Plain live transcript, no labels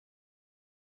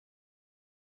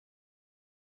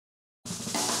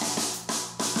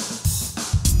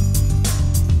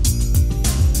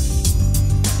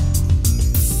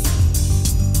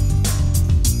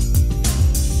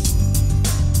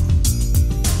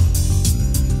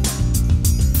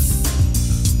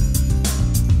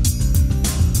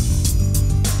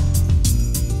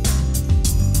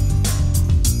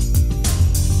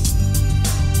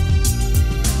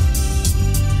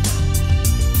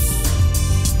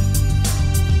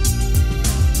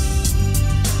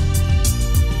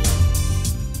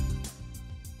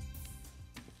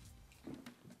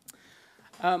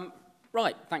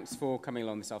Right, thanks for coming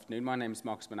along this afternoon. My name is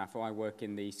Munafò. I work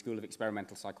in the School of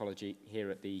Experimental Psychology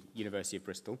here at the University of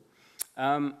Bristol.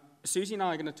 Suzi and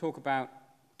I are going to talk about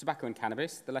tobacco and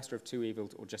cannabis, the lesser of two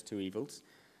evils or just two evils.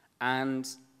 And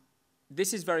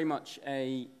this is very much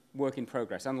a work in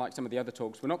progress. Unlike some of the other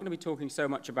talks, we're not going to be talking so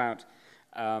much about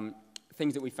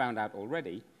things that we found out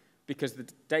already, because the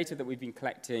data that we've been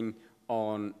collecting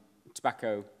on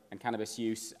tobacco and cannabis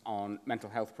use, on mental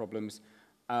health problems,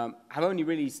 have only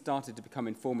really started to become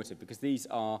informative, because these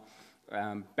are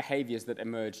behaviors that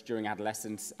emerge during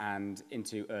adolescence and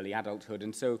into early adulthood.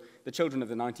 And so the Children of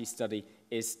the 90s study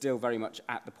is still very much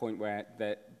at the point where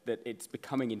that it's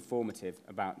becoming informative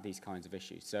about these kinds of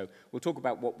issues. So we'll talk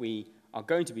about what we are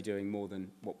going to be doing more than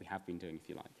what we have been doing, if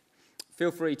you like.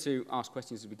 Feel free to ask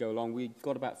questions as we go along. We've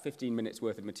got about 15 minutes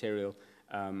worth of material,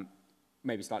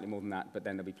 maybe slightly more than that, but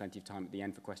then there'll be plenty of time at the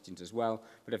end for questions as well.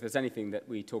 But if there's anything that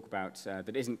we talk about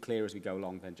that isn't clear as we go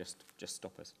along, then just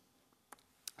stop us.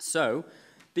 So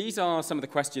these are some of the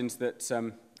questions that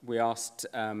we asked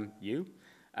you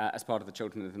as part of the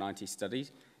Children of the 90s study.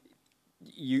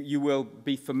 You will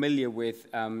be familiar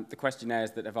with the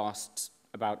questionnaires that have asked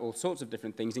about all sorts of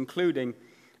different things, including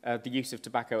the use of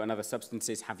tobacco and other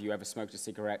substances. Have you ever smoked a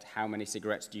cigarette? How many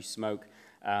cigarettes do you smoke?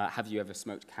 Have you ever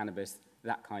smoked cannabis?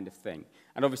 That kind of thing.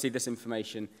 And obviously this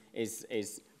information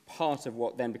is part of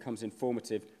what then becomes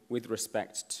informative with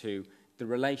respect to the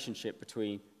relationship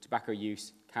between tobacco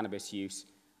use, cannabis use,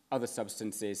 other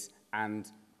substances,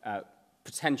 and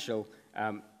potential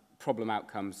problem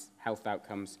outcomes, health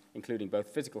outcomes, including both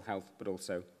physical health but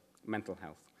also mental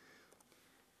health.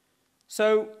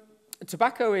 So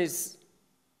tobacco is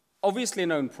obviously a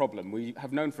known problem. We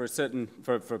have known for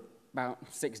about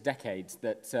 6 decades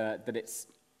that it's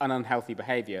an unhealthy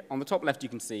behavior. On the top left, you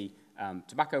can see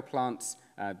tobacco plants.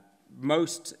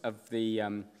 Most of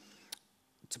the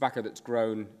tobacco that's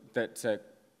grown that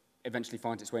eventually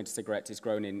finds its way into cigarettes is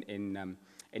grown in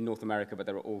North America, but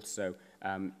there are also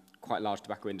quite large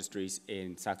tobacco industries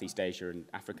in Southeast Asia and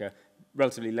Africa.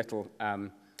 Relatively little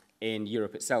in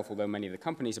Europe itself, although many of the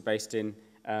companies are based in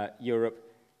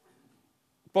Europe.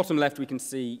 Bottom left, we can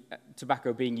see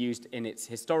tobacco being used in its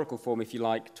historical form, if you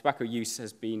like. Tobacco use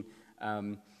has been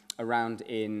around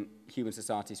in human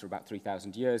societies for about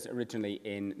 3,000 years, originally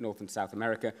in North and South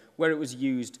America, where it was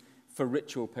used for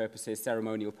ritual purposes,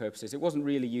 ceremonial purposes. It wasn't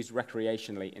really used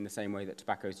recreationally in the same way that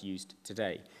tobacco is used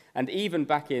today. And even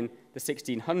back in the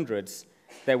 1600s,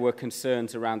 there were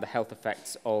concerns around the health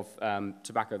effects of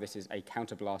tobacco. This is a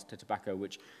counterblast to tobacco,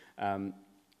 which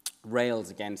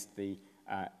rails against the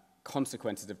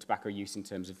consequences of tobacco use in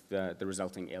terms of the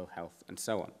resulting ill health and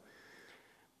so on.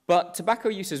 But tobacco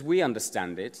use as we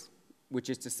understand it, which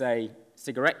is to say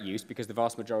cigarette use, because the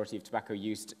vast majority of tobacco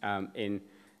used in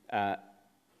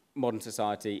modern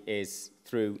society is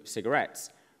through cigarettes,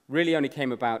 really only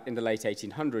came about in the late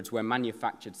 1800s, where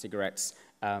manufactured cigarettes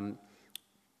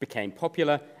became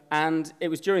popular. And it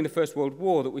was during the First World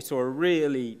War that we saw a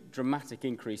really dramatic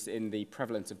increase in the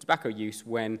prevalence of tobacco use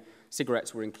when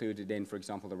cigarettes were included in, for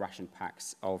example, the ration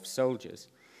packs of soldiers.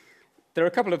 There are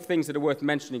a couple of things that are worth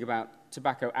mentioning about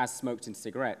tobacco as smoked in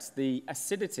cigarettes. The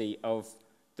acidity of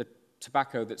the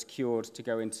tobacco that's cured to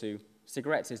go into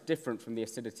cigarettes is different from the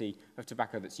acidity of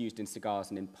tobacco that's used in cigars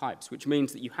and in pipes, which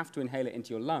means that you have to inhale it into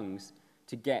your lungs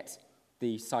to get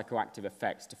the psychoactive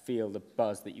effects, to feel the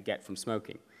buzz that you get from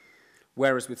smoking.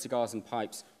 Whereas with cigars and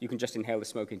pipes, you can just inhale the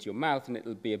smoke into your mouth and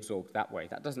it'll be absorbed that way.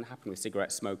 That doesn't happen with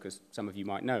cigarette smoke, as some of you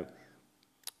might know.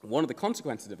 One of the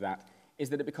consequences of that is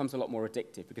that it becomes a lot more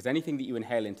addictive, because anything that you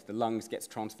inhale into the lungs gets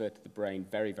transferred to the brain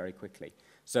very, very quickly.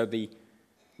 So the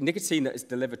nicotine that is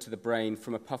delivered to the brain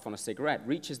from a puff on a cigarette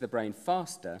reaches the brain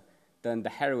faster than the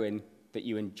heroin that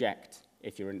you inject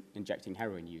if you're an injecting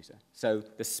heroin user. So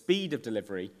the speed of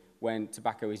delivery when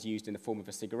tobacco is used in the form of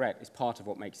a cigarette is part of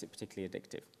what makes it particularly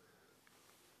addictive.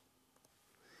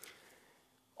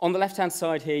 On the left-hand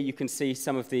side here, you can see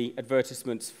some of the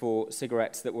advertisements for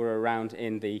cigarettes that were around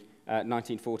in the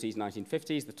 1940s,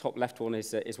 1950s. The top left one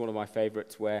is one of my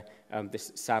favorites, where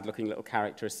this sad-looking little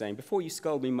character is saying, "Before you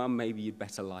scold me, Mum, maybe you'd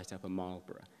better light up a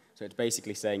Marlboro." So it's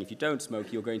basically saying, if you don't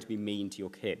smoke, you're going to be mean to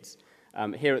your kids.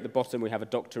 Here at the bottom, we have a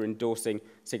doctor endorsing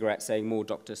cigarettes, saying more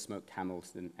doctors smoke Camels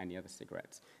than any other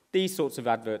cigarettes. These sorts of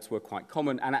adverts were quite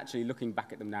common, and actually looking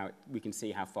back at them now, we can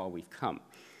see how far we've come.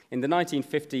 In the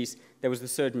 1950s, there was the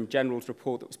Surgeon General's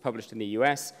report that was published in the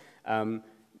US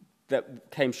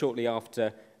that came shortly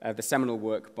after the seminal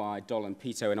work by Doll and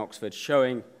Pito in Oxford,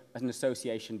 showing an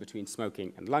association between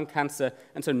smoking and lung cancer.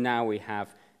 And so now we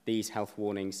have these health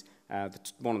warnings. The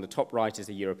one on the top right is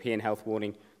a European health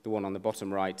warning. the one on the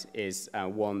bottom right is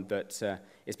one that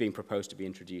is being proposed to be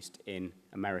introduced in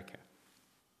America.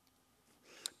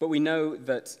 But we know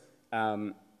that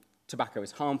tobacco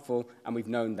is harmful, and we've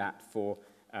known that for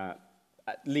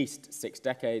at least 6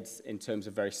 decades in terms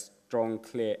of very strong,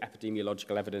 clear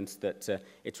epidemiological evidence that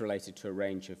it's related to a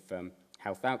range of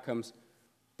health outcomes.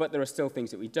 But there are still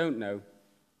things that we don't know,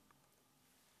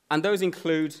 and those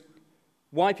include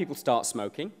why people start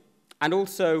smoking, and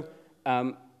also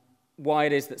why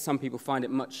it is that some people find it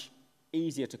much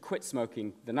easier to quit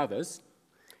smoking than others,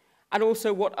 and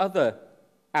also what other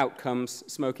outcomes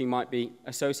smoking might be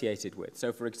associated with.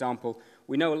 So, for example,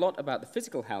 we know a lot about the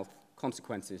physical health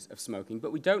consequences of smoking,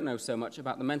 but we don't know so much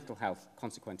about the mental health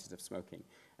consequences of smoking.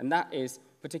 And that is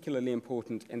particularly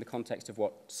important in the context of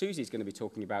what Suzi's going to be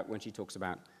talking about when she talks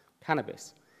about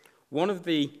cannabis. One of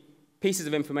the pieces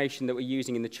of information that we're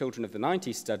using in the Children of the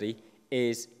 90s study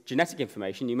is genetic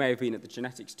information. You may have been at the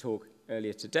genetics talk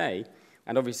earlier today,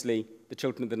 and obviously the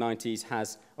Children of the 90s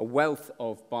has a wealth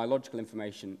of biological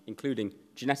information, including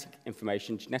genetic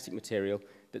information, genetic material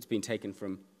that's been taken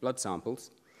from blood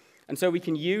samples. And so we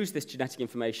can use this genetic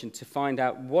information to find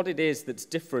out what it is that's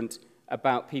different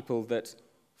about people that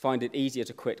find it easier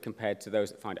to quit compared to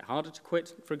those that find it harder to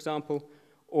quit, for example,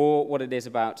 or what it is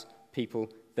about people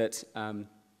that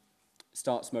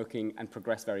start smoking and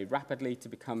progress very rapidly to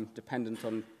become dependent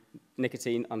on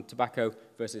nicotine, on tobacco,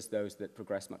 versus those that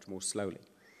progress much more slowly.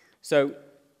 So,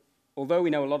 although we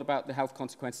know a lot about the health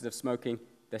consequences of smoking,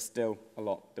 there's still a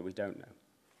lot that we don't know.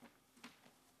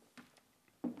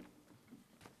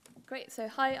 Great, so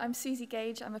hi, I'm Suzi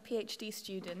Gage, I'm a PhD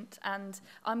student, and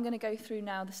I'm going to go through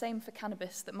now the same for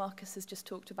cannabis that Marcus has just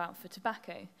talked about for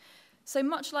tobacco. So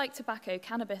much like tobacco,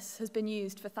 cannabis has been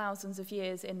used for thousands of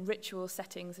years in ritual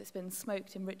settings. It's been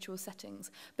smoked in ritual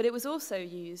settings, but it was also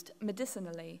used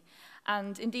medicinally.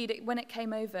 And indeed, when it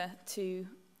came over to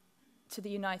the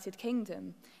United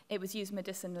Kingdom, it was used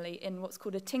medicinally in what's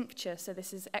called a tincture. So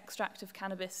this is extract of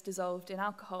cannabis dissolved in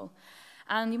alcohol.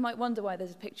 And you might wonder why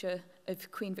there's a picture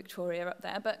of Queen Victoria up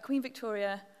there, but Queen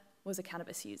Victoria was a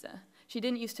cannabis user. She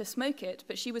didn't used to smoke it,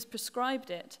 but she was prescribed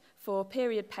it for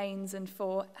period pains and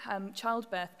for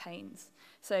childbirth pains.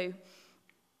 So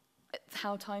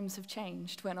how times have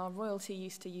changed when our royalty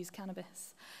used to use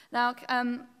cannabis. Now,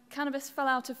 cannabis fell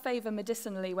out of favour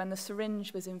medicinally when the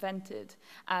syringe was invented,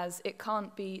 as it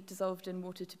can't be dissolved in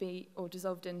water to be, or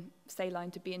dissolved in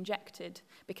saline to be injected,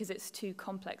 because it's too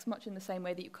complex, much in the same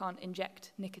way that you can't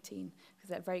inject nicotine, because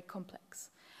they're very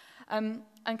complex. And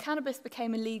cannabis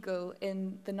became illegal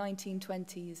in the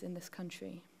 1920s in this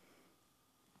country.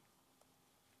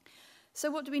 So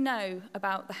what do we know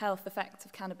about the health effects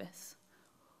of cannabis?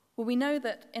 Well, we know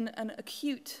that in an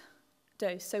acute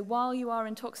dose, so while you are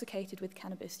intoxicated with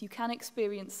cannabis, you can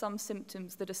experience some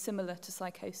symptoms that are similar to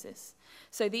psychosis.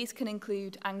 So these can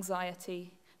include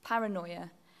anxiety,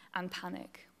 paranoia, and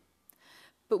panic.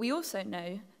 But we also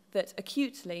know that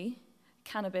acutely,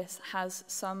 cannabis has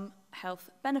some health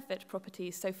benefit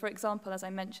properties. So for example, as I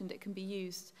mentioned, it can be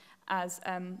used as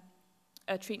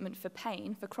a treatment for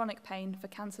pain, for chronic pain, for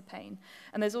cancer pain.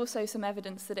 And there's also some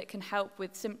evidence that it can help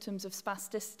with symptoms of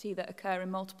spasticity that occur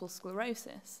in multiple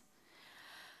sclerosis.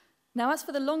 Now, as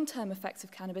for the long-term effects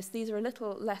of cannabis, these are a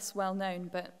little less well known,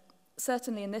 but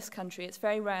certainly in this country, it's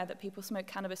very rare that people smoke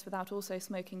cannabis without also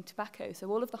smoking tobacco. So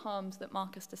all of the harms that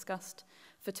Marcus discussed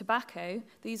for tobacco,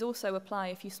 these also apply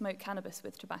if you smoke cannabis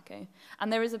with tobacco.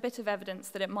 And there is a bit of evidence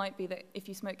that it might be that if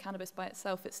you smoke cannabis by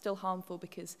itself, it's still harmful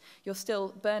because you're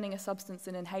still burning a substance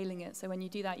and inhaling it. So when you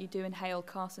do that, you do inhale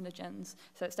carcinogens.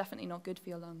 So it's definitely not good for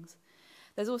your lungs.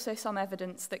 There's also some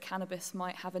evidence that cannabis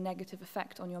might have a negative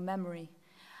effect on your memory.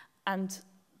 And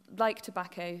like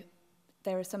tobacco,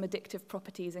 there are some addictive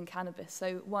properties in cannabis.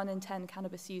 So 1 in 10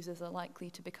 cannabis users are likely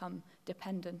to become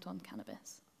dependent on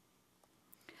cannabis.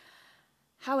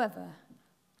 However,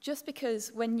 just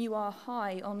because when you are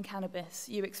high on cannabis,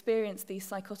 you experience these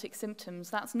psychotic symptoms,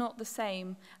 that's not the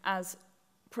same as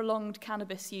prolonged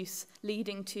cannabis use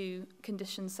leading to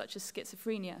conditions such as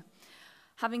schizophrenia.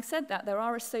 Having said that, there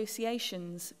are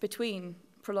associations between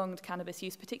prolonged cannabis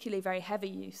use, particularly very heavy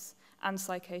use, and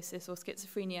psychosis or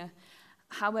schizophrenia.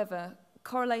 However,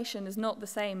 correlation is not the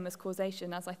same as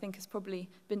causation, as I think has probably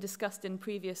been discussed in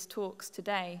previous talks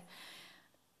today.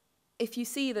 If you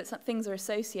see that things are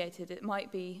associated, it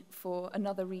might be for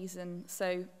another reason.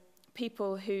 So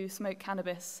people who smoke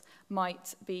cannabis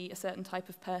might be a certain type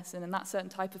of person, and that certain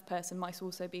type of person might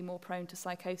also be more prone to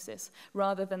psychosis,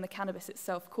 rather than the cannabis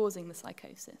itself causing the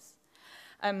psychosis.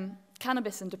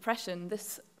 Cannabis and depression,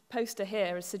 this poster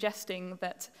here is suggesting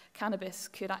that cannabis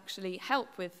could actually help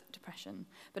with depression.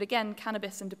 But again,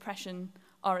 cannabis and depression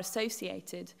are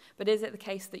associated, but is it the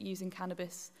case that using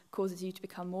cannabis causes you to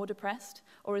become more depressed?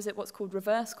 Or is it what's called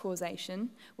reverse causation,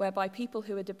 whereby people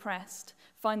who are depressed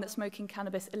find that smoking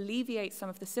cannabis alleviates some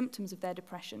of the symptoms of their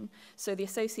depression, so the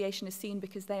association is seen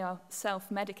because they are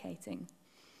self-medicating?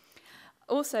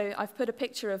 Also, I've put a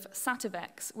picture of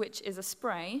Sativex, which is a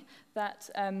spray that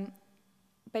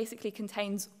basically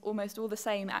contains almost all the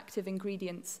same active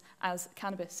ingredients as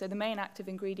cannabis. So the main active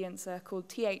ingredients are called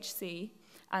THC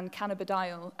and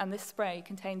cannabidiol, and this spray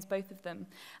contains both of them.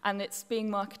 And it's being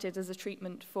marketed as a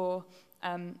treatment for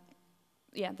the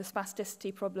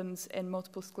spasticity problems in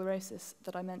multiple sclerosis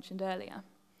that I mentioned earlier.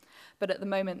 But at the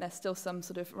moment, there's still some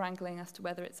sort of wrangling as to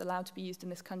whether it's allowed to be used in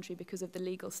this country because of the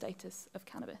legal status of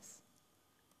cannabis.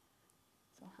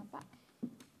 So I'll hand back.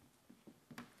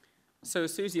 So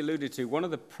as Suzi alluded to, one of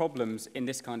the problems in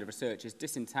this kind of research is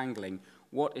disentangling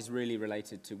what is really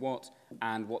related to what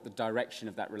and what the direction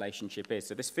of that relationship is.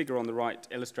 So this figure on the right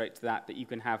illustrates that you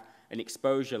can have an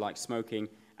exposure like smoking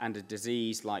and a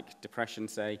disease like depression,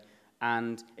 say,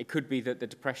 and it could be that the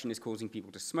depression is causing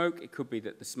people to smoke, it could be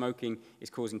that the smoking is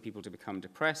causing people to become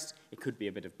depressed, it could be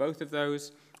a bit of both of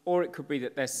those, or it could be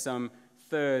that there's some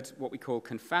third, what we call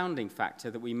confounding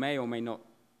factor that we may or may not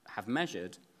have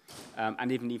measured,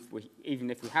 and even if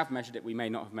we have measured it, we may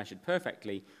not have measured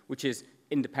perfectly, which is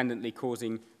independently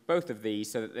causing both of these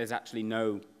so that there's actually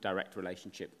no direct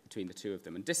relationship between the two of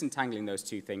them. And disentangling those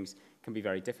two things can be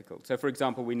very difficult. So, for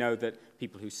example, we know that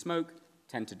people who smoke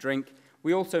tend to drink.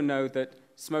 We also know that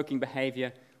smoking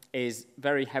behavior is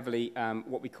very heavily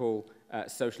what we call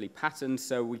socially patterned.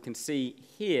 So we can see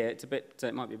here,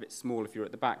 it might be a bit small if you're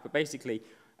at the back, but basically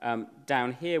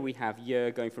down here we have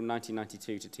year going from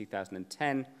 1992 to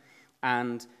 2010,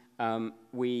 and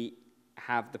we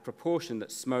have the proportion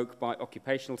that smoke by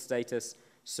occupational status.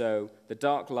 So the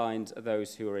dark lines are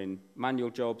those who are in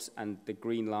manual jobs, and the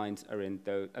green lines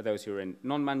are those who are in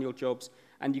non-manual jobs.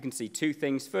 And you can see two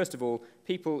things. First of all,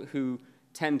 people who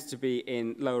tend to be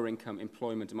in lower income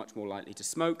employment are much more likely to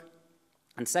smoke.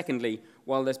 And secondly,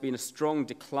 while there's been a strong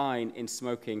decline in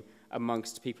smoking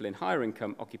amongst people in higher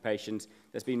income occupations,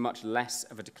 there's been much less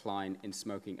of a decline in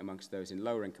smoking amongst those in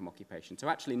lower income occupations. So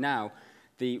actually now,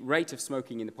 the rate of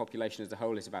smoking in the population as a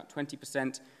whole is about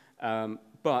 20%,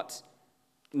 but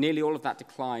nearly all of that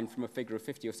decline from a figure of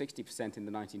 50 or 60% in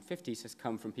the 1950s has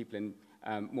come from people in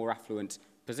more affluent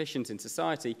positions in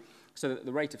society, so that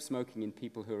the rate of smoking in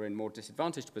people who are in more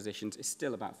disadvantaged positions is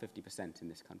still about 50% in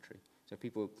this country. So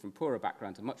people from poorer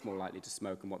backgrounds are much more likely to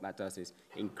smoke, and what that does is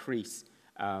increase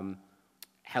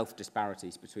health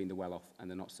disparities between the well-off and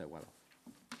the not-so-well-off.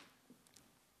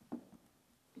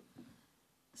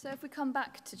 So if we come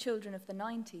back to children of the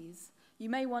 90s, you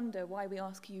may wonder why we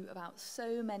ask you about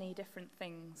so many different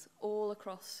things, all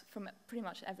across from pretty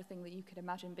much everything that you could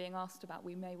imagine being asked about,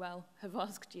 we may well have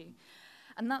asked you.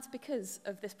 And that's because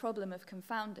of this problem of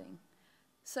confounding.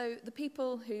 So the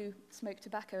people who smoke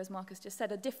tobacco, as Marcus just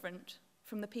said, are different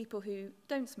from the people who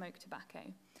don't smoke tobacco.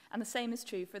 And the same is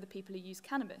true for the people who use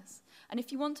cannabis. And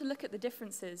if you want to look at the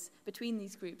differences between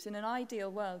these groups, in an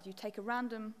ideal world, you take a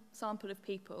random sample of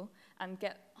people and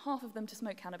get half of them to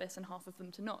smoke cannabis and half of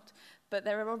them to not. But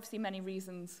there are obviously many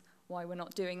reasons why we're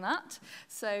not doing that.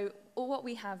 So all what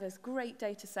we have is great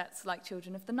data sets like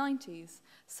children of the 90s.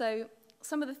 So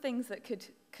some of the things that could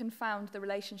confound the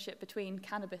relationship between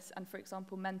cannabis and, for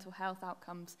example, mental health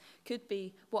outcomes could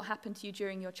be what happened to you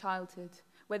during your childhood,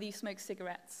 whether you smoke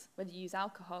cigarettes, whether you use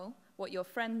alcohol, what your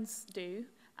friends do,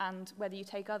 and whether you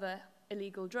take other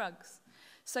illegal drugs.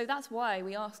 So that's why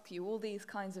we ask you all these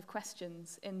kinds of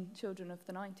questions in children of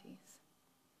the 90s.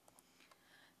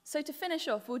 So to finish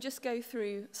off, we'll just go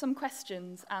through some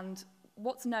questions and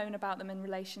what's known about them in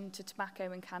relation to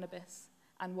tobacco and cannabis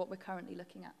and what we're currently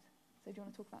looking at. So do you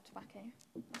want to talk about tobacco?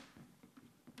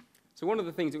 So one of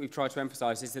the things that we've tried to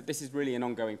emphasize is that this is really an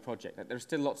ongoing project, that there are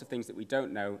still lots of things that we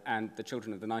don't know, and the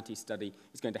Children of the 90s study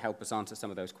is going to help us answer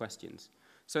some of those questions.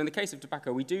 So in the case of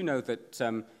tobacco, we do know that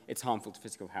it's harmful to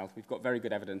physical health. We've got very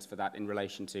good evidence for that in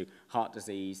relation to heart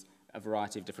disease, a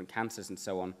variety of different cancers and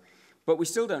so on. But we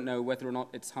still don't know whether or not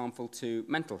it's harmful to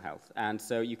mental health. And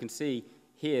so you can see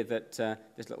here that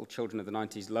this little Children of the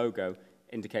 90s logo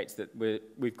indicates that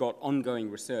we've got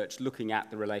ongoing research looking at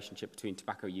the relationship between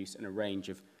tobacco use and a range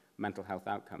of mental health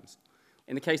outcomes.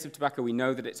 In the case of tobacco, we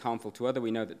know that it's harmful to others.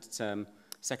 We know that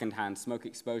second-hand smoke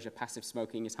exposure, passive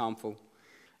smoking, is harmful.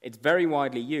 It's very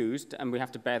widely used, and we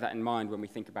have to bear that in mind when we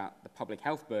think about the public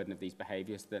health burden of these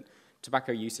behaviours, that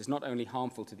tobacco use is not only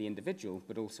harmful to the individual,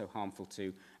 but also harmful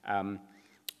to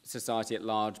society at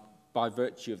large by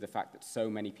virtue of the fact that so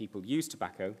many people use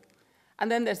tobacco. And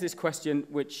then there's this question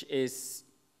which is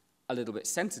a little bit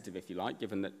sensitive, if you like,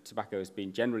 given that tobacco has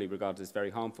been generally regarded as very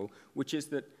harmful, which is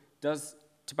that does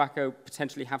tobacco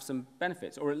potentially have some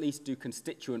benefits, or at least do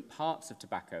constituent parts of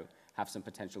tobacco have some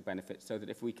potential benefits, so that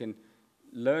if we can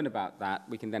learn about that,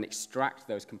 we can then extract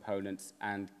those components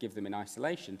and give them in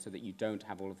isolation so that you don't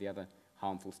have all of the other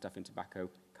harmful stuff in tobacco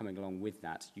coming along with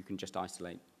that. You can just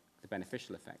isolate the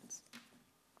beneficial effects.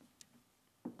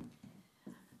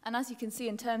 And as you can see,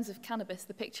 in terms of cannabis,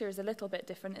 the picture is a little bit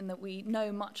different in that we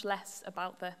know much less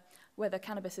about whether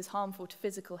cannabis is harmful to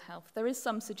physical health. There is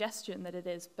some suggestion that it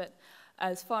is, but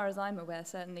as far as I'm aware,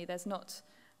 certainly there's not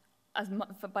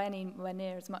by anywhere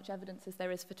near as much evidence as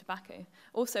there is for tobacco.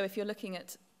 Also, if you're looking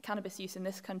at cannabis use in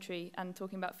this country and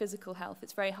talking about physical health,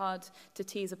 it's very hard to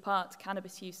tease apart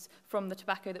cannabis use from the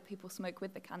tobacco that people smoke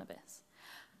with the cannabis.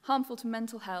 Harmful to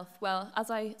mental health, well,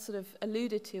 as I sort of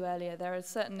alluded to earlier, there has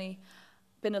certainly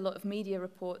been a lot of media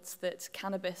reports that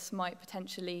cannabis might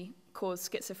potentially cause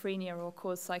schizophrenia or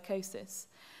cause psychosis.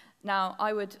 Now,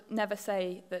 I would never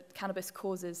say that cannabis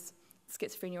causes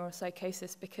schizophrenia or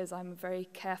psychosis because I'm a very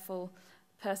careful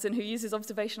person who uses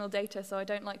observational data, so I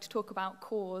don't like to talk about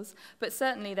cause, but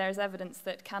certainly there is evidence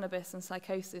that cannabis and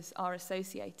psychosis are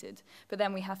associated. But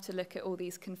then we have to look at all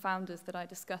these confounders that I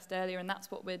discussed earlier, and that's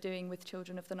what we're doing with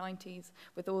children of the 90s.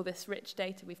 With all this rich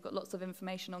data, we've got lots of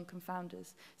information on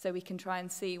confounders, so we can try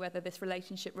and see whether this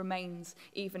relationship remains,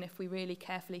 even if we really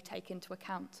carefully take into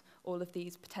account all of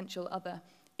these potential other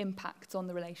impacts on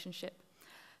the relationship.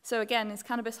 So again, is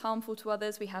cannabis harmful to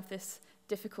others? We have this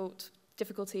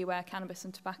difficulty where cannabis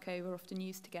and tobacco are often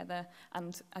used together,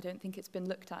 and I don't think it's been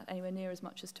looked at anywhere near as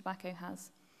much as tobacco has.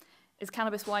 Is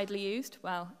cannabis widely used?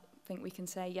 Well, I think we can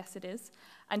say yes, it is.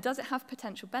 And does it have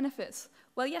potential benefits?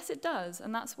 Well, yes, it does,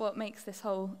 and that's what makes this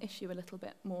whole issue a little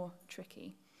bit more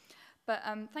tricky. But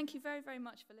thank you very, very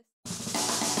much for listening.